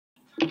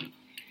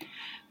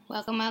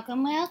Welcome,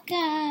 welcome,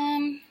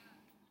 welcome.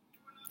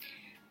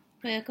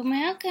 Welcome,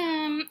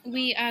 welcome.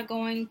 We are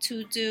going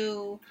to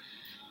do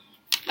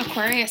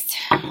Aquarius,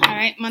 all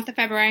right, month of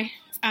February.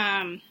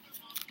 And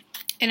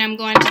I'm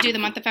going to do the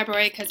month of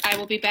February because I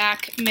will be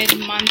back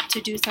mid-month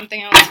to do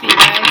something else for you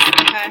guys,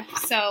 okay?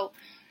 So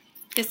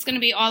this is going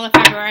to be all of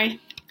February.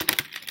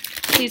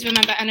 Please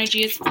remember,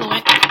 energy is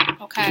fluent,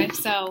 okay?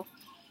 So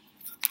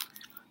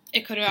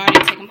it could have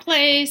already taken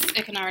place.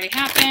 It can already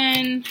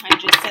happen. I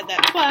just said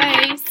that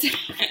twice.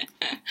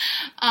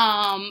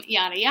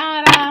 Yada,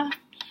 yada.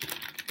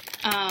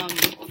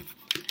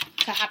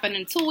 Could happen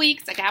in 2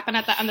 weeks. It could happen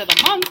at the end of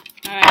the month.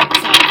 All right,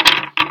 so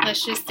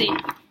let's just see.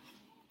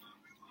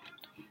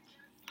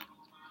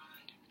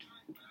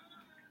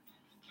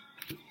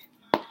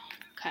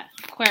 Okay,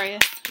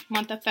 Aquarius,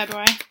 month of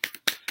February.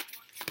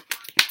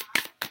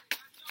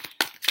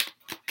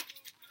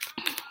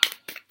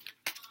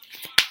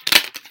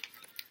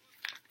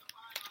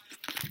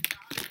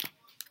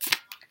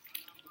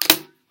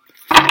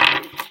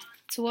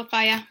 Two of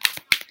fire.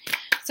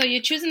 So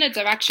you're choosing a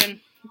direction,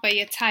 but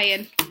you're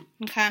tired.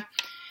 Okay.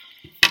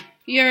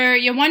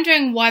 You're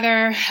wondering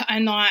whether or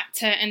not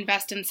to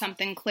invest in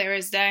something clear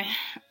as day.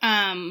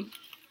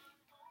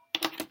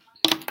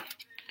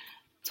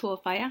 Two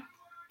of fire.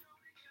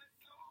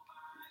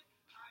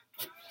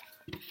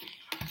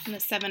 And the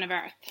Seven of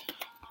Earth.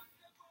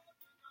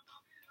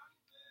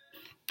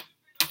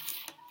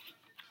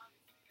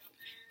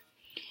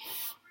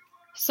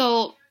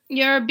 So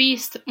you're a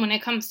beast when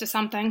it comes to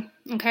something.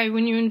 Okay,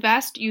 when you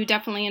invest, you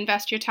definitely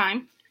invest your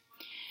time.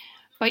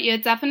 But you're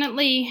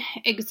definitely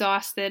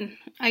exhausted.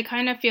 I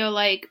kind of feel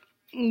like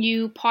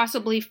you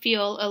possibly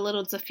feel a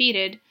little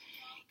defeated,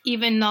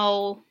 even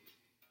though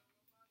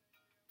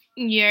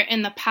you're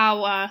in the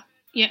power,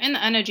 you're in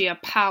the energy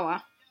of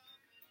power.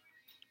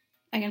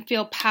 I can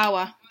feel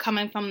power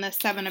coming from the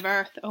Seven of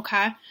Earth,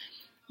 okay?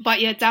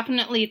 But you're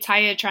definitely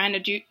tired trying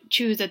to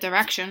choose a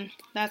direction.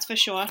 That's for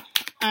sure.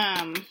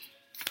 Let's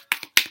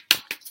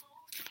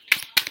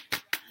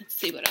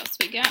see what else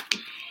we got.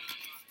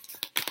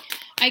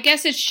 I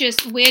guess it's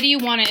just, where do you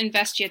want to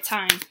invest your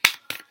time?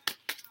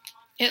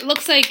 It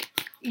looks like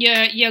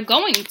you're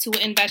going to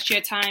invest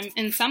your time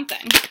in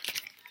something.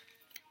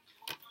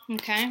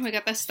 Okay, we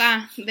got the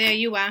star. There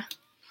you are.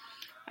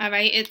 All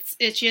right,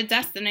 it's your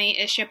destiny.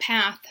 It's your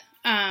path.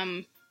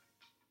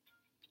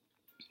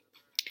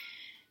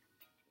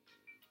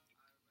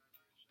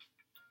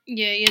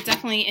 You're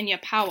definitely in your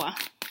power.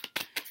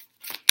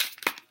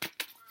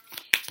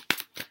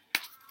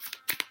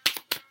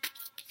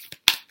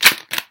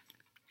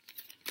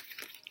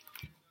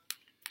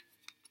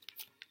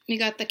 You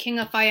got the King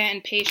of Fire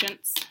and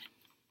Patience.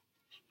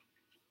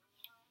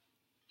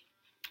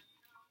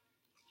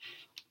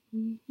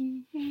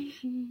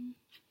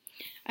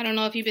 I don't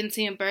know if you've been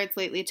seeing birds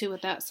lately too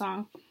with that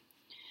song.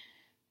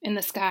 In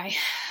the sky,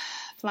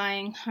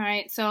 flying. All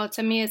right, so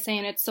to me it's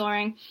saying it's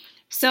soaring.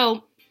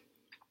 So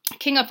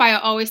King of Fire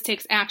always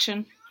takes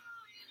action.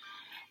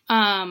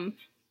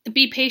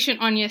 Be patient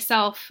on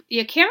yourself.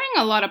 You're carrying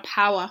a lot of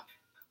power.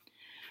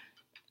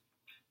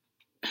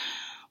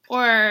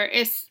 Or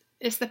it's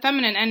the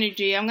feminine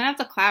energy. I'm gonna have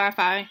to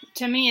clarify.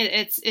 To me,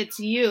 it's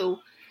you.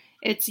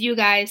 It's you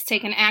guys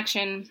taking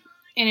action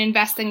and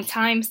investing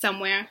time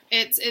somewhere.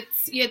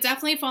 You're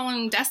definitely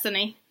following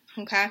destiny.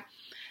 Okay.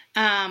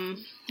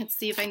 Let's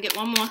see if I can get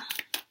one more.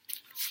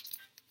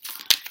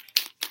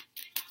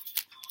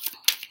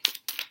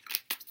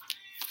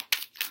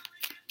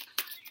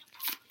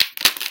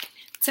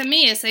 To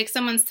me, it's like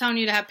someone's telling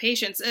you to have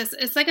patience.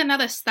 It's like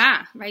another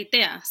star right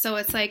there. So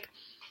it's like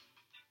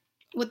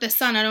with the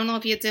sun, I don't know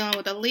if you're dealing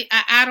with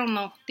I don't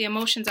know. The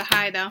emotions are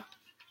high though.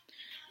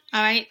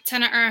 All right,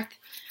 Ten of Earth.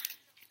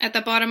 At the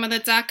bottom of the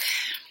deck,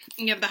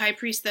 you have the High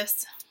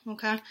Priestess.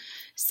 Okay,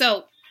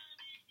 so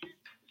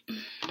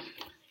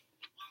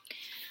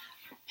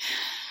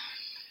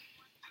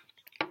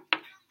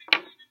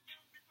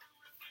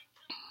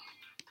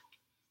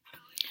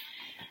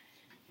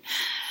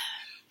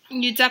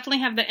you definitely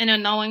have the inner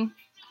knowing.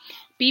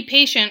 Be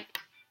patient.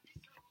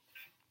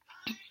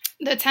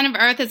 The Ten of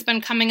Earth has been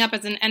coming up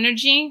as an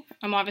energy.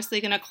 I'm obviously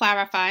going to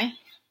clarify.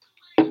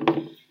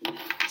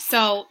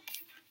 So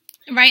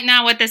right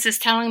now what this is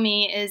telling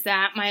me is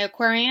that my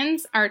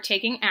Aquarians are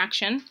taking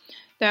action.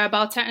 They're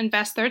about to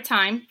invest their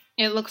time.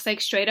 It looks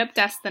like straight up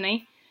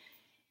destiny.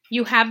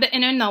 You have the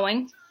inner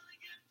knowing.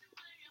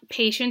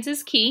 Patience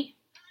is key.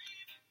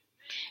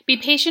 Be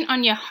patient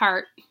on your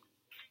heart.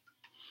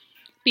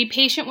 Be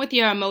patient with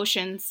your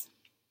emotions,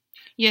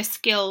 your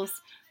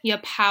skills, your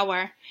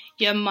power,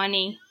 your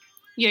money,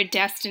 your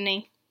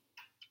destiny.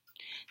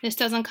 This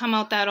doesn't come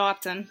out that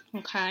often,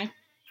 okay?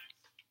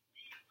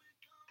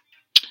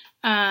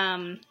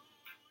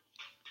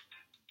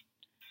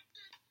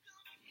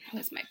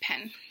 Where's my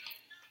pen?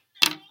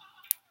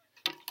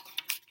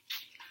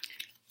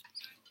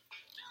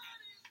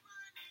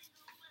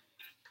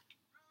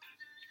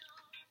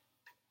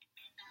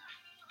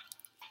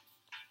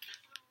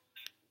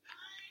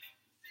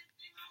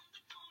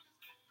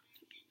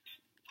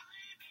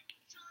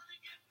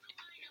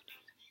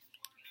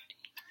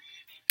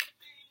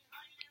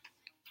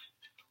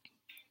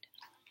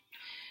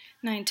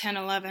 9, 10,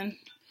 11.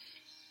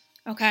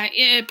 Okay,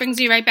 it brings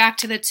you right back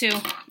to the 2.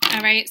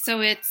 All right,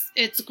 so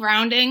it's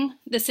grounding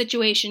the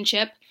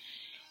situationship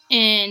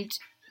and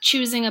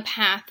choosing a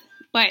path,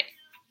 but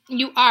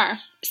you are.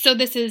 So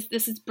this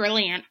is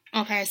brilliant.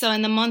 Okay, so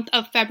in the month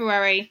of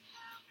February,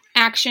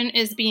 action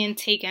is being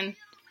taken.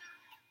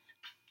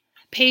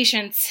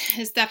 Patience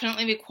is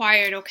definitely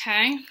required,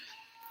 okay?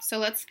 So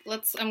let's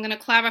I'm going to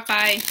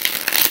clarify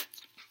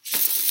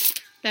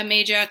the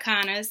major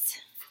arcanas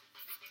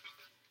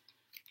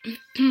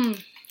in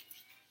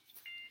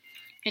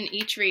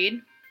each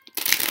read.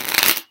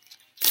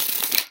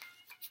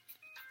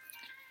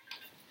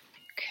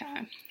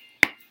 Okay.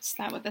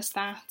 Start with the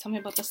star. Tell me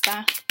about the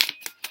star.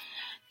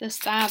 The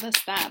star.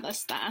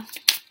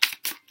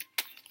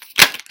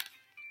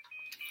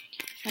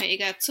 All right, you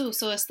got 2.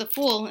 So it's the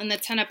Fool and the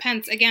 10 of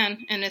Pence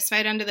again, and it's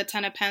right under the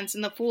 10 of Pence.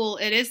 And the Fool,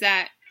 it is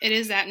that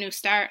new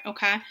start,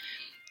 okay?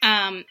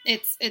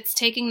 It's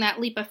taking that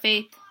leap of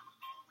faith,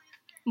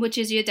 which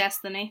is your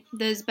destiny.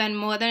 There's been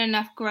more than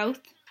enough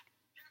growth.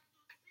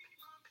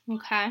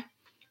 Okay.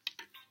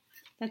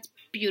 That's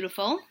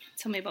beautiful.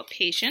 Tell me about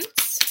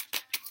patience.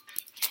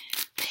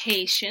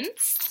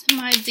 Patience,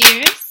 my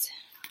dears.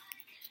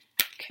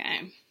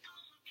 Okay.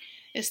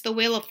 It's the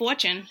Wheel of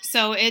Fortune.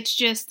 So it's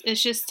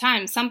just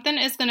time. Something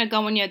is going to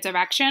go in your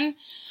direction,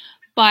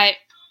 but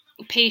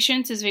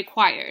patience is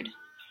required.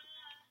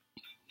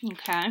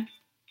 Okay.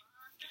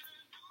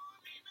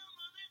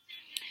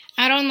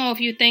 I don't know if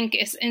you think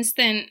it's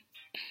instant.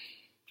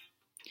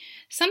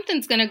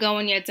 Something's going to go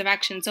in your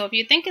direction. So if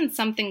you're thinking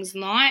something's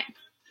not,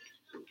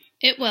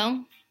 it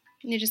will.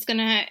 It's just going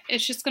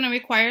to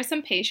require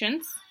some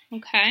patience.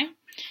 Okay.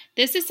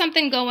 This is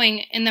something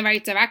going in the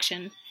right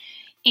direction.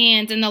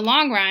 And in the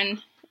long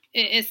run,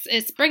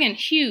 it's bringing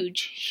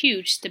huge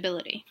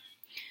stability.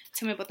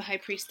 Tell me about the High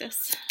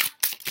Priestess.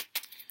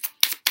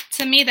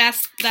 To me,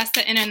 that's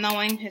the inner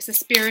knowing. It's a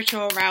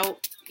spiritual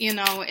route. You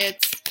know,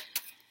 it's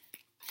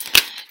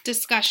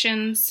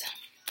discussions.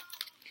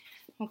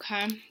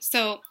 Okay.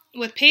 So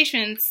with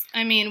patience,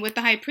 I mean, with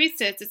the High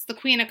Priestess, it's the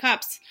Queen of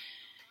Cups.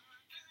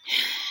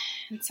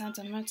 It sounds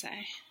unmute.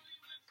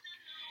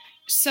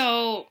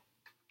 So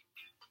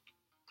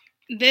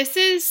this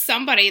is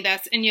somebody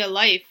that's in your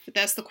life.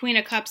 That's the Queen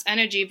of Cups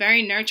energy,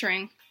 very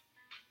nurturing.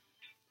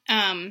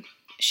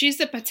 She's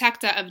the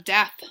protector of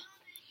death.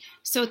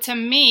 So to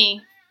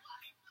me,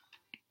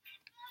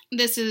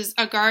 this is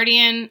a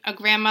guardian, a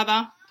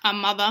grandmother, a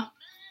mother.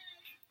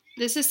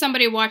 This is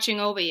somebody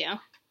watching over you.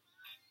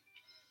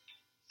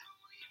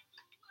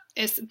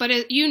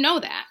 You know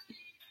that.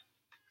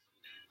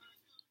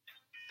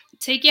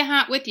 Take your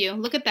heart with you.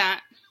 Look at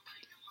that.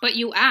 But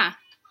you are.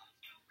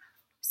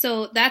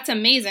 So that's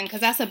amazing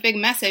because that's a big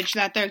message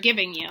that they're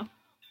giving you.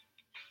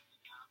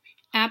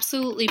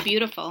 Absolutely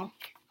beautiful.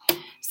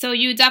 So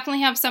you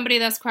definitely have somebody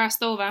that's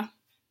crossed over.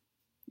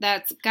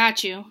 That's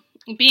got you.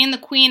 Being the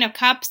Queen of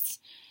Cups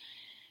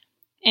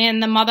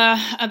and the Mother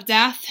of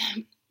Death,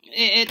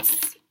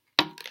 it's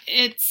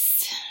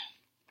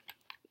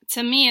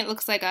to me it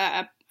looks like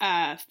a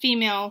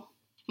female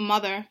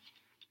mother,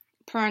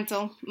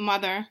 parental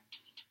mother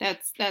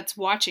that's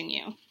watching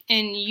you.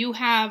 And you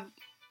have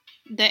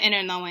the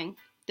inner knowing.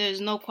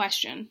 There's no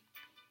question.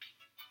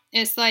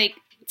 It's like,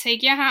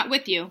 take your heart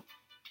with you.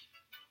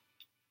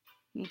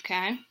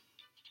 Okay.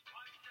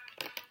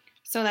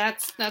 So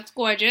that's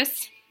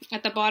gorgeous.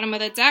 At the bottom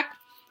of the deck,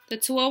 the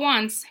 2 of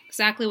Wands,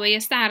 exactly where you're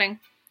starting.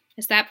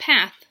 It's that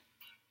path.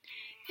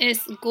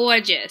 It's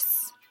gorgeous.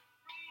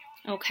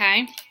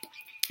 Okay.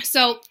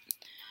 So,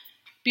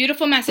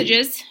 beautiful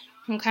messages.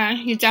 Okay.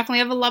 You definitely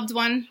have a loved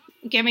one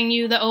giving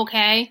you the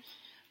okay.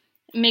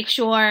 Make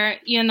sure,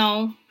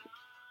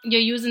 you're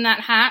using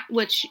that hat,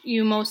 which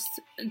you most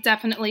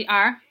definitely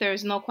are.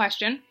 There's no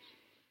question.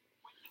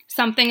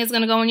 Something is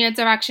going to go in your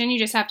direction. You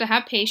just have to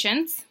have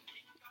patience.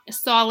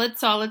 Solid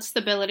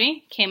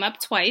stability. Came up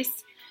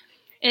twice.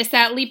 It's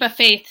that leap of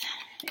faith.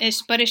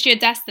 But it's your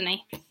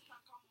destiny.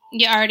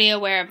 You're already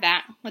aware of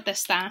that with the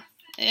star.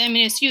 I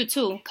mean, it's you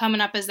too, coming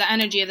up as the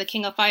energy of the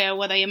King of Fire,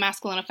 whether you're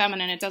masculine or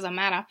feminine, it doesn't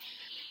matter.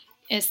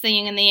 It's the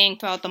yin and the yang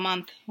throughout the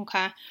month,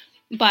 okay?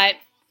 But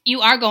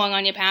you are going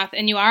on your path,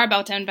 and you are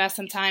about to invest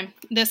some time.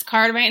 This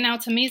card right now,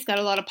 to me, has got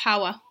a lot of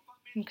power,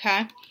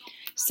 okay?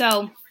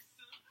 So,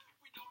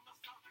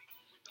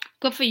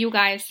 good for you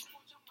guys.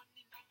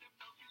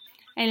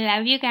 I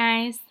love you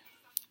guys.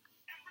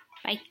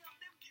 Bye.